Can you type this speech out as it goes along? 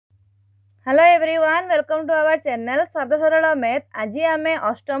Hello everyone, welcome to our channel सदासरल math. आज आम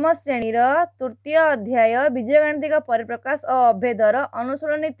अष्टम श्रेणी तृतीय अध्याय बीजगणितिक परिप्रकाश और अभेदर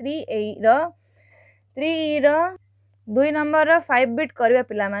अनुसरणी 3e 2 नंबर 5 बिट करवा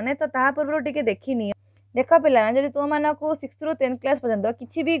पिलाने। तो ता पूर्व टिके देखनी देख पिलाने, जब तुमको 6 ରୁ 10 क्लास पर्यंत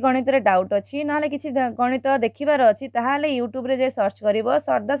किसी भी गणित डाउट अच्छी ना कि गणित देखार अच्छी ताहले यूट्यूब रे सर्च कर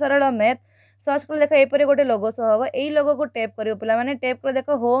सदासरल मैथ सर्च कर देख एपरी गोटे लोगो शो हम यही लोगो को टैप कर पे टैप कर देख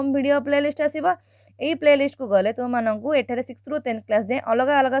होम वीडियो प्लेलिस्ट आसो। यही प्लेलिस्ट को गले तुमको एठारे 6 ରୁ 10 क्लास जाए अलग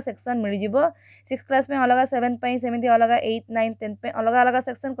अलग सेक्शन मिल जाव। 6 क्लास में अलग 7 सेमती अलग 8 9 10 अलग अलग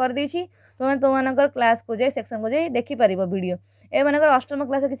सेक्शन कर देछि। तुम क्लास को जाए सेक्शन को जाए देखिपर वीडियो। ए मानकर अष्टम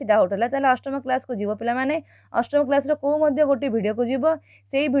क्लास किसी डाउट है ताले अष्टम क्लास को जीव पे अष्टम क्लास कौ गोटे वीडियो को जीव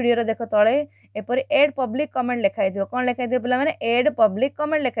से वीडियो देख तले एपरी एड पब्लिक कमेंट लिखाई कौन लिखाई पे एड पब्लिक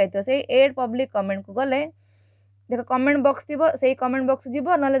कमेंट लिखाई से एड पब्लिक कमेंट को गले देख कमेंट बॉक्स थी से कमेंट बॉक्स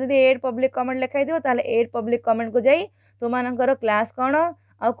जीव ना एड पब्लिक कमेंट लिखाई ताले एड पब्लिक कमेंट को जाई तुम क्लास कौन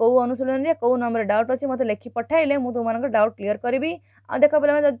आ कौ अनुशीलन में कौ नंबर डाउट अच्छे मत लिखि पठाइले मुझे तुम डाउट क्लीयर करी। आ देख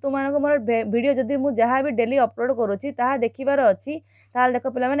पे तुम मोर वीडियो जदि मुझे जहाँ भी डेली अपलोड करुँची ताहा देखिबार अच्छी ताल देख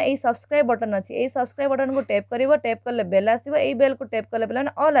पे यही सब्सक्राइब बटन अच्छी यही सब्सक्राइब बटन को टैप कर टैप कले बेल आसो यही बेल को टैप कले पे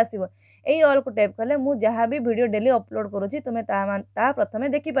ऑल आसो यही ऑल को टैप कले मुझे जहाँ भी वीडियो डेली अपलोड करुँची तुम्हें ता प्रथमे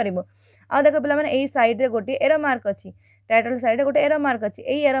देखिपर। आ देख पे यही साइड रे गोटे एरो मार्क अच्छी टाइटल साइड गोटे एरो मार्क अच्छी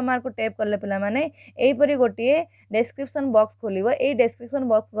यही एरो मार्क को टैप कले पे यहीपरी गोटे डेस्क्रिप्शन बॉक्स खोल यही डेस्क्रिप्शन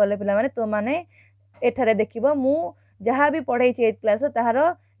बॉक्स गले पे तुमने एठारे देख मु जहाँ भी पढ़ाई 8 क्लास तार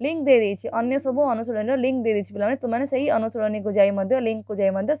लिंक दे देछि अन्य सब अनुशीलन लिंक दे देछि पे तुमने सही अनुशीलनी को जाई लिंक को जाई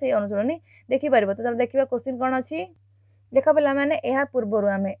से अनुशीलनी देखिपर। तो देखिए क्वेश्चन कौन अच्छी देख पे पूर्वर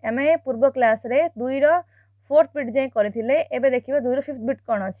आम पूर्व क्लास रे 2 ର 4th बिट जाए करथिले एबे देखिबा 2 ର 5th बिट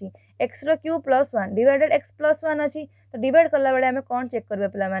कौन अच्छी x रो Q plus 1 divided x plus 1 अच्छी। तो डिवाइड कला बेले आमे कौन चेक करबा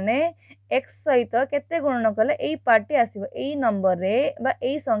पिला माने x सहित केते गुणन कले एई पार्टी आसीबो एई नंबर रे बा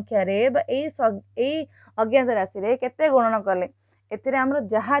एई संख्या रे बा एई अज्ञात राशि रे केते गुणन कले एथिरे हमर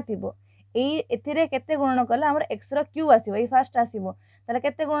जहा थिबो एई एथिरे केते गुणन कले हमर x रो क्यू आसीबो एई फर्स्ट आसीबो ताले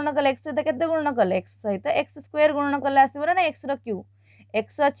केते गुणन कले x सहित केते गुणन कले x सहित x स्क्वायर गुणन कले आसीबो ना x रो क्यू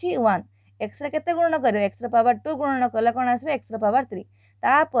x अच्छी 1 x रे केते गुणन करियो x रो पावर 2 गुणन कले कोन आसीबो x रो पावर 3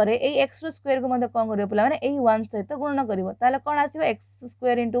 तापरे एई x रो स्क्वायर को मते कोन करियो पिला माने एई 1 सहित गुणन करिवो ताले कोन आसीबो x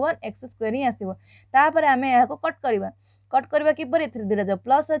स्क्वायर * 1 x स्क्वायर ही आसीबो। तापरे आमे या को कट करबा किपर एथि दिरा जो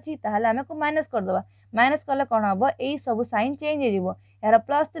प्लस अच्छी ताहले आमे को माइनस कर दबा माइनस कले कोन हबो एई सब साइन चेंज हो जिवो यार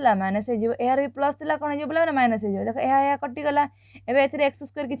प्लस थिला माइनस हो जिवो यार भी प्लस थिला कोन हो जिवो माने माइनस हो जिवो। देख या कटि गला एबे एथि x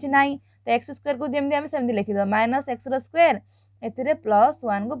स्क्वायर किछि नाही तो x स्क्वायर को जेमदी आमे सेमदी लिखि दबा माइनस x रो स्क्वायर एथिरे प्लस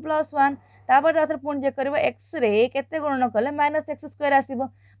 1 को प्लस 1 तापर आथर पुणी चेक करबो x रे केते गुणन कले माइनस x स्क्वायर आसीबो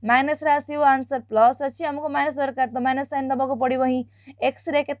माइनस रे आसीबो आंसर प्लस अछि हमको माइनस दरकार तो माइनस साइन दबको पड़िबो ही x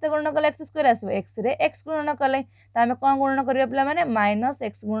रे केते गुणन कले x स्क्वायर आसीबो x रे x गुणन कले त हमें कोन गुणन करबा पिला माने माइनस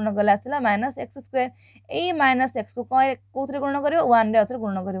x गुणन कले आसीला माइनस x स्क्वायर एई माइनस x को कोथरे गुणन करियो 1 रे आथर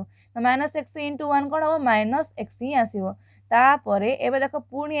गुणन करियो तो माइनस x * 1 कोन हो माइनस x ही आसीबो। तापरे एबे देखो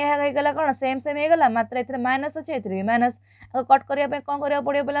पुणी एहा गई गला कोन सेम हे गला मात्र एथरे माइनस अछि एथरे भी माइनस कट करिया पे कोन करिया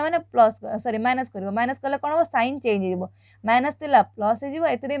पड़ियो पिला माने प्लस सॉरी माइनस करियो माइनस कले कोन हो साइन चेंज हो माइनस थिला प्लस हो जिवो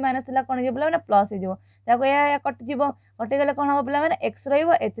एथरे माइनस थिला कोन हो पिला माने प्लस हो जिवो ताको या कट जिवो कटि गले कोन हो पिला माने x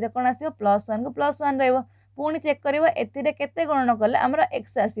रहइबो एथरे कोन आसीबो प्लस 1 को प्लस 1 रहइबो पुणी चेक करिवो एथरे केते गुणन कले हमरो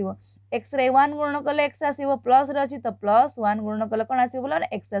x आसीबो x रे 1 गुणन कले x आसीबो प्लस रे अछि तो प्लस 1 गुणन कले कोन आसीबो बोला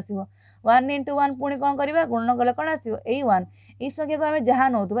x आसीबो 1 * 1 पुणी कोन करबा गुणन कले कोन आसीबो एई 1 एई संख्या को हमें जहां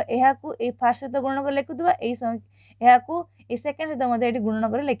नउतबा एहा को एई फर्स्ट तो गुणन कर लिखुतबा एई संख्या एहा को ए सेकंड से मते एठी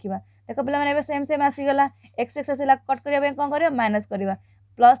गुणन कर लिखिबा। देखो पिला माने एबे सेम आसी गला x x आसीला कट करिया बे कोन करिया माइनस करिवा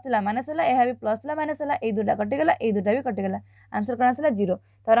प्लस थिला माइनस होला एहा भी प्लस थिला माइनस होला एई दुटा कटि गला एई दुटा भी कटि गला आंसर कोन आसीला 0।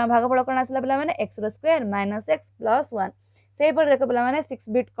 तर हम भागफल कोन आसीला पिला माने x रो स्क्वायर माइनस x प्लस 1 सेही पर देखो पिला माने 6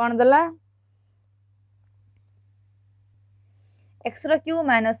 बिट कोन दला x रो क्यू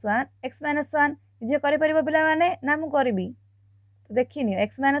माइनस 1 x माइनस 1 जे करि परिबो पिला माने ना मु करबी तो देखिनी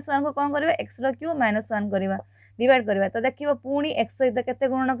x माइनस 1 को कोन करबे x रो क्यू माइनस 1 करबा डिवाइड करबा तो देखिबो पुणी x सहित केते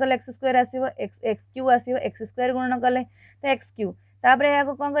गुणन कले x square आसीबो x Q आसीबो x square गुणन कले तो x क्यू तापरे या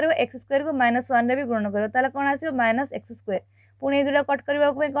को कोन करबो x स्क्वायर को माइनस 1 रे भी गुणन करबो ताले कोन आसीबो माइनस x स्क्वायर पुणी ए दुटा कट करबा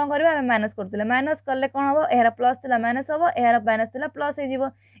को कोन करबा हम माइनस करथिले माइनस करले कोन हबो एहारा प्लस थिला माइनस हबो एहारा माइनस थिला प्लस हे जिवो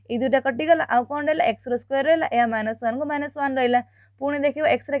ए दुटा कटि गला आ कोन रहला x रो स्क्वायर रहला ए माइनस 1 को माइनस 1 रहला पुणी देखिबो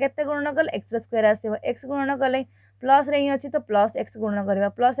x रे केते गुणन कले x रो स्क्वायर आसीबो x गुणन कले प्लस रे ही अछि तो प्लस x गुणन करबा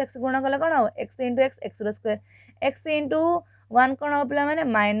प्लस x गुणन कले कोन हो x * x x रो स्क्वायर x * 1 कोन हो पिला माने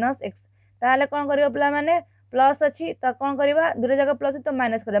माइनस x ताले कोन करियो पिला माने प्लस अच्छी तो कौन करवा दूर जगह प्लस तो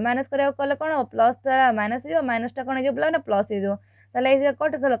माइनस करा कले कौन हो प्लस माइनस हो माइनस टा कौन हो पिला प्लस हो ताले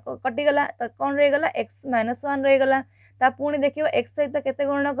कटिगला तो कौन रहीगला x माइनस 1 रहीगला ता पुणी देखियो x सहित केते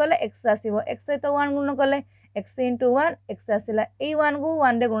गुणन कले x आसीबो x सहित 1 गुणन कले x into 1 x आसिला ए 1 को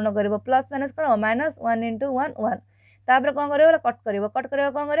 1 रे गुणन करिवो प्लस माइनस कोन माइनस 1 into 1 1 तापर कोन करिवो कट करिवो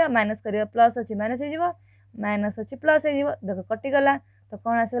कोन करिवो माइनस करिवो प्लस अछि माइनस हे जिवो माइनस अछि प्लस हे जिवो देखो कटिगला तो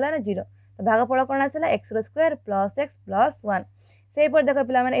कोन आसिला ना 0 तो भागफल कोन आसिला x रो स्क्वायर प्लस x प्लस 1 सेही पर देखो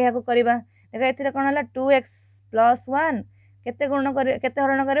पिला माने एहा को करबा देखो एथिरे कोन हला 2x प्लस 1 केते गुणन करिवो केते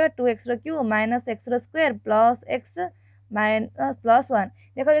हरण करिवो 2x रो क्यूब माइनस x रो square plus x minus plus 1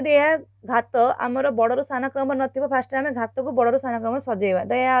 देखो जदि यह घात आमर बड़रू सान क्रम नथिबो फास्ट आमे घात को बड़रू सान क्रम सजेबा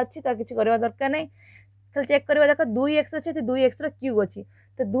तो यह अच्छी तो किछि करबा दरकार नै खाली चेक करबा देखो 2x अछि तो 2x रो क्यूब अछि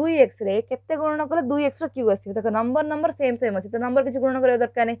तो 2x रे केते गुणन कले 2x रो क्यूब आसी देखो नंबर सेम अछि तो नंबर किछि गुणन करबा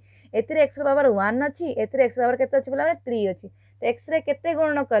दरकार नै एथिरे x रो पावर 1 अछि एथिरे x रो पावर केते अछि बोला 3 अछि तो x रे केते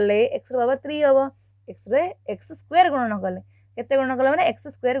गुणन कले x रो पावर 3 हबो x रे x स्क्वायर गुणन कले केते गुणन कले माने x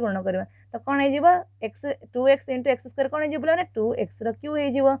स्क्वायर गुणन करबा तो कोन हे जिवो x 2x * x स्क्वायर कोन हे जिवो माने 2x रो क्यूब हे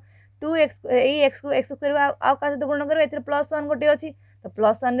जिवो 2x ए x को x स्क्वायर आ का से गुणन करबा एथिरे प्लस 1 गोटे अछि तो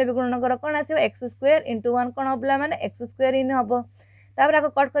प्लस 1 रे भी गुणन कर कोन आसीबो x स्क्वायर * 1 कोन हबला माने x स्क्वायर इन हबो तापर आको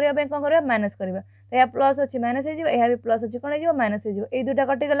कट करिया पे कोन करबा माइनस करबा तो या प्लस अछि माइनस हे जिवो या भी प्लस अछि कोन हे जिवो माइनस हे जिवो ए दुटा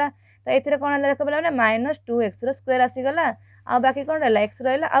कटि गला तो एथिरे कोन हला देखबला माने माइनस 2x रो स्क्वायर आसी गला आ बाकी कोन रहला x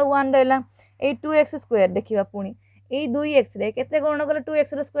रहला आ 1 रहला ए 2x स्क्वायर देखिबा पुनी ए 2x रे केते गुणन कले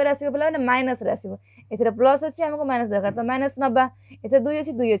 2x रो स्क्वायर आसीबो बोला माने माइनस रे आसीबो एथिरे प्लस अछि हमको माइनस दरकार तो माइनस नबा एथिरे 2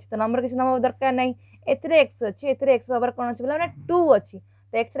 अछि तो नंबर किछ नबा दरकार नै एथिरे x अछि एथिरे x पावर कोन अछि बोला माने 2 अछि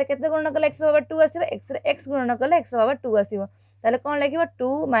तो x रे केते गुणन कले x पावर 2 आसीबो x रे x गुणन कले x पावर 2 आसीबो ताले कोन लिखिबो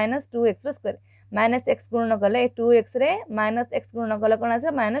 2 - 2x रो स्क्वायर माइनस x गुणन कले 2x रे माइनस x गुणन कले कोन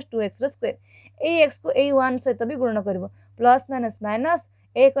आसे माइनस 2x रो स्क्वायर ए x को ए 1 सहित भी गुणन करबो plus minus minus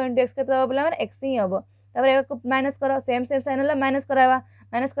a * x केते हो बोला माने x ही हबो तापर एक माइनस करो सेम साइन होला माइनस करावा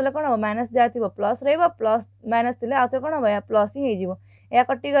माइनस कले कोन हो माइनस जाथिबो प्लस रहइबो प्लस माइनस थिले आउथरे कोन हो या प्लस ही हे जिवो या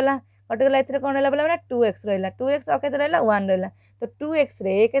कटि गला एथिरे कोन रहला बोला माने 2x रहला 2x आ केते रहला 1 रहला तो 2x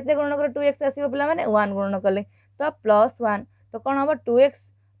रे केते गुणन करे 2x आसीबो बोला माने 1 गुणन कले तो प्लस 1 तो कोन हो 2x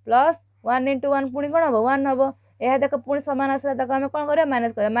प्लस 1 * 1 पुनी कोन हो 1 हबो एहा देखो पुनी समान आसला तक हम कोन करे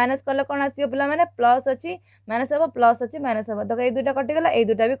माइनस कले कोन आसीबो बोला माने प्लस अछि माइनस हबो प्लस अछि माइनस हबो देखो ए दुटा कटि गला ए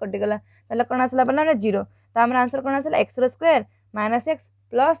दुटा भी कटि गला ताले कोन आसला बोला माने 0 तो हमर आंसर कोन आसला x रो स्क्वायर - x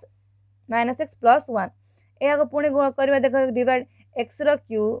प्लस 1 एहा को पुनी गुण करबा देखो डिवाइड x रो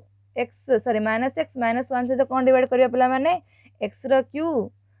क्यूब x सॉरी -x - 1 से तो कोन डिवाइड करबा पला माने x रो क्यूब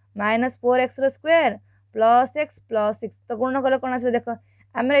 -4x रो स्क्वायर प्लस x प्लस 6 तो गुण कले कोन आसे देखो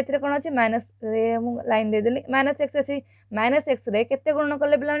हमर एथिरे कोन अछि माइनस रे मु लाइन दे देली -x अछि -x रे केते गुण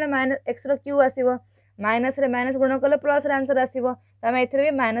कले पला माने -x रो क्यूब आसीबो माइनस रे माइनस गुण कले प्लस रे आंसर आसीबो त हम एथिरे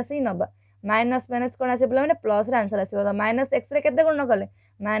भी माइनस ही नबा माइनस माइनस कोन आसे पला माने प्लस रे आंसर आसीबो तो -x रे केते गुण कले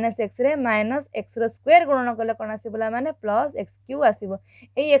 -x रे -x रो स्क्वायर गुणन कले कोन आसी बोला माने प्लस x क्यूब आसीबो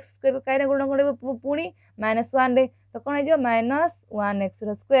ए x स्क्वायर को काइरे गुणन करबो पुनी -1 रे तो कोन हे जो -1x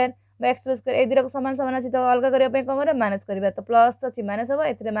रो स्क्वायर x रो स्क्वायर ए दिरा को समान समान अछि तो अलगा करिया पे कोन करे माइनस करबा तो प्लस अछि माइनस हबो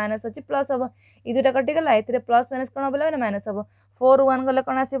एथिरे माइनस अछि प्लस हबो ई दुटा कटि गला एथिरे प्लस माइनस कोन बोला माने माइनस हबो 4 1 गले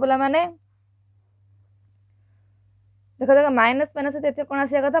कोन आसी बोला माने देखो देखो माइनस माइनस एथिरे कोन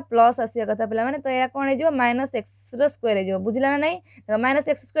आसी कथा प्लस आसी कथा पिला माने तो या कोन हे जो -x रो स्क्वायर हे जो बुझिला ना नै तो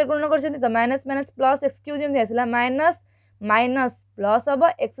 -x स्क्वायर गुणन करछन तो minus minus plus x cube GeM आसीला माइनस माइनस प्लस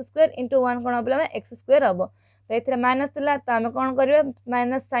हबो x स्क्वायर * 1 कोन बोला माने x स्क्वायर हबो तो एथिरे माइनस थिला तो हम कोन करबे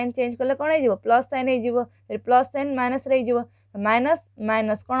माइनस साइन चेंज करले कोन हे जिवो प्लस साइन हे जिवो फिर प्लस साइन माइनस रे जिवो माइनस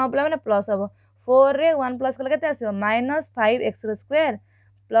माइनस कोन बोला माने प्लस हबो 4 रे 1 प्लस करले केते आसीबो -5x रो स्क्वायर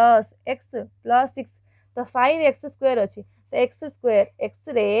प्लस x प्लस 6 तो 5x स्क्वायर अछि तो x स्क्वायर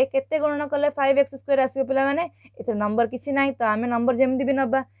x रे केते गुणन करले 5x स्क्वायर आसीबो पिला माने एते नंबर किछि नाही तो हमें नंबर जेमति भी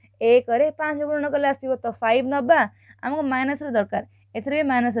नबा 1 रे 5 गुणन करले आसीबो तो 5 नबा हमको माइनस रे दरकार एथरे भी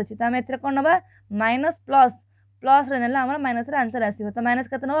माइनस अछि तो हम एथरे कोन नबा माइनस प्लस प्लस रे नेला हमर माइनस रे आंसर आसीबो तो माइनस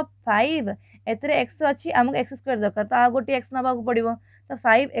केते नबा 5 एथरे x अछि हमको x स्क्वायर दरकार तो आ गोटी x नबा को पड़िबो तो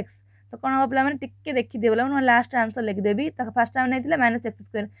 5x तो कोन हो पिला माने टिक्के देखि देबला हम लास्ट आंसर लिख देबी त फर्स्ट टाइम नैथिले -x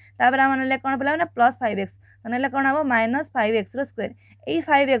स्क्वायर तापर हम ने कोन पिला माने +5x तो नेले कोन हो -5x रो स्क्वायर ए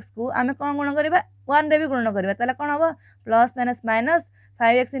 5x को आमे कोन गुण करबा 1 रे भी गुण करबा तले कोन हो प्लस माइनस माइनस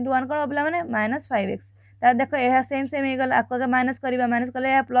 5x * 1 कोन हो पिला माने -5x ता देखो एहा सेम सेम हे गला आको माइनस करबा माइनस कले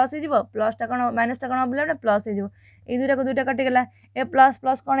एहा प्लस हे जिवो प्लस ता कोन माइनस ता कोन हो पिला प्लस हे जिवो ए दुटा को दुटा कटि गला ए प्लस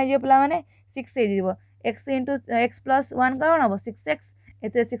प्लस कोन हे जिवो पिला माने 6 हे जिवो x * x + 1 कोन हो 6x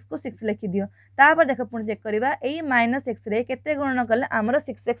एते 6 को 6 लिखि दियो तापर देखो पुणी चेक करबा एई -x रे केते गुणन करले हमर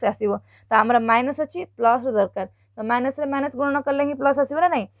 6x आसीबो तो हमर माइनस अछि प्लस दरकार तो माइनस रे माइनस गुणन करले ही प्लस आसीबो ना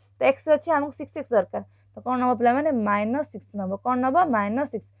नहीं तो x अछि हमको 6x दरकार तो कौन नब पे -6 नब कौन नब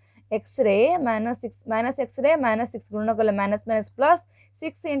 -6 X ray minus X ray -6 गुणन कले minus minus plus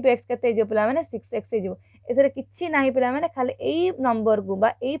 6 into x के पे 6x एथरे किछि नाही पिला माने खाली एई नंबर को बा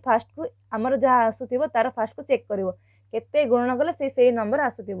एई फास्ट को हमर जहाँ आसुथिबो तार फास्ट को चेक करिवो केते गुणन कले से नंबर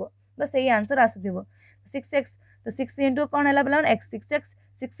आसुथिबो बा सेही आंसर आसुथिबो 6x तो 6 इंटू कौन है पिला माने x 6x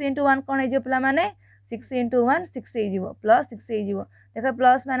 6 इंटू 1 कौन है पिला माने 6 इंटू 1 6 हो प्लस 6 हो देख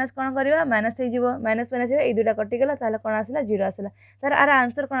प्लस माइनस कौन करवा माइनस हो माइनस माइनस ये दुटा कटिगला ताले कौन आसला 0 आसला तार आर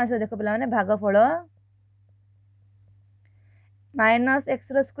आंसर कौन आसो देख पिला माने भागफल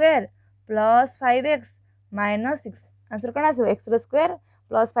 -x² प्लस 5x -6 आंसर कौन आसो x²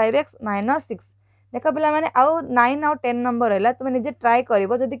 प्लस 5x -6 देख पिला माने आउ 9 आउ 10 नंबर है तुम निजे ट्राई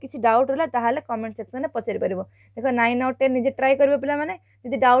करिवो जदि किछि डाउट रहला ताहाले कमेंट सेक्शन में पचारि परिवो देख 9 आउ 10 निजे ट्राई करिवो पिला माने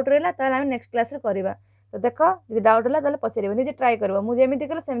जदि डाउट रहला ताहाले हम नेक्स्ट क्लास रे करबा तो देख जदि डाउट रहला ताहाले पचारिवो निजे ट्राई करिवो मु जेमिति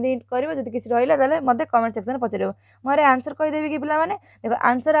कले सेमिति करिवो जदि किछि रहला ताहाले मते कमेंट सेक्शन में पचारिवो मोरे आंसर कहि देबी कि पिला माने देखो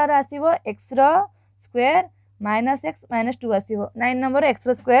answer are आसीबो x row square -x -2 आसीबो 9 number x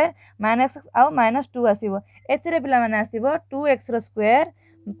row square -x आउ -2 आसीबो एथिरे पिला माने आसीबो 2x रो स्क्वायर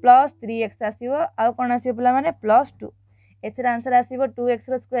प्लस 3x आसीबो आउ कोन आसीबो पिला माने +2 एथिरे आंसर आसीबो 2x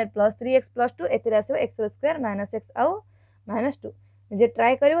रो स्क्वायर प्लस 3x +2 एथिरे आसीबो x रो स्क्वायर -x आउ -2 जे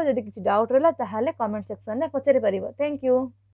ट्राई करिवो जदि किछि डाउट रहला ताहाले कमेंट सेक्शन में पचारि परिवो थैंक यू।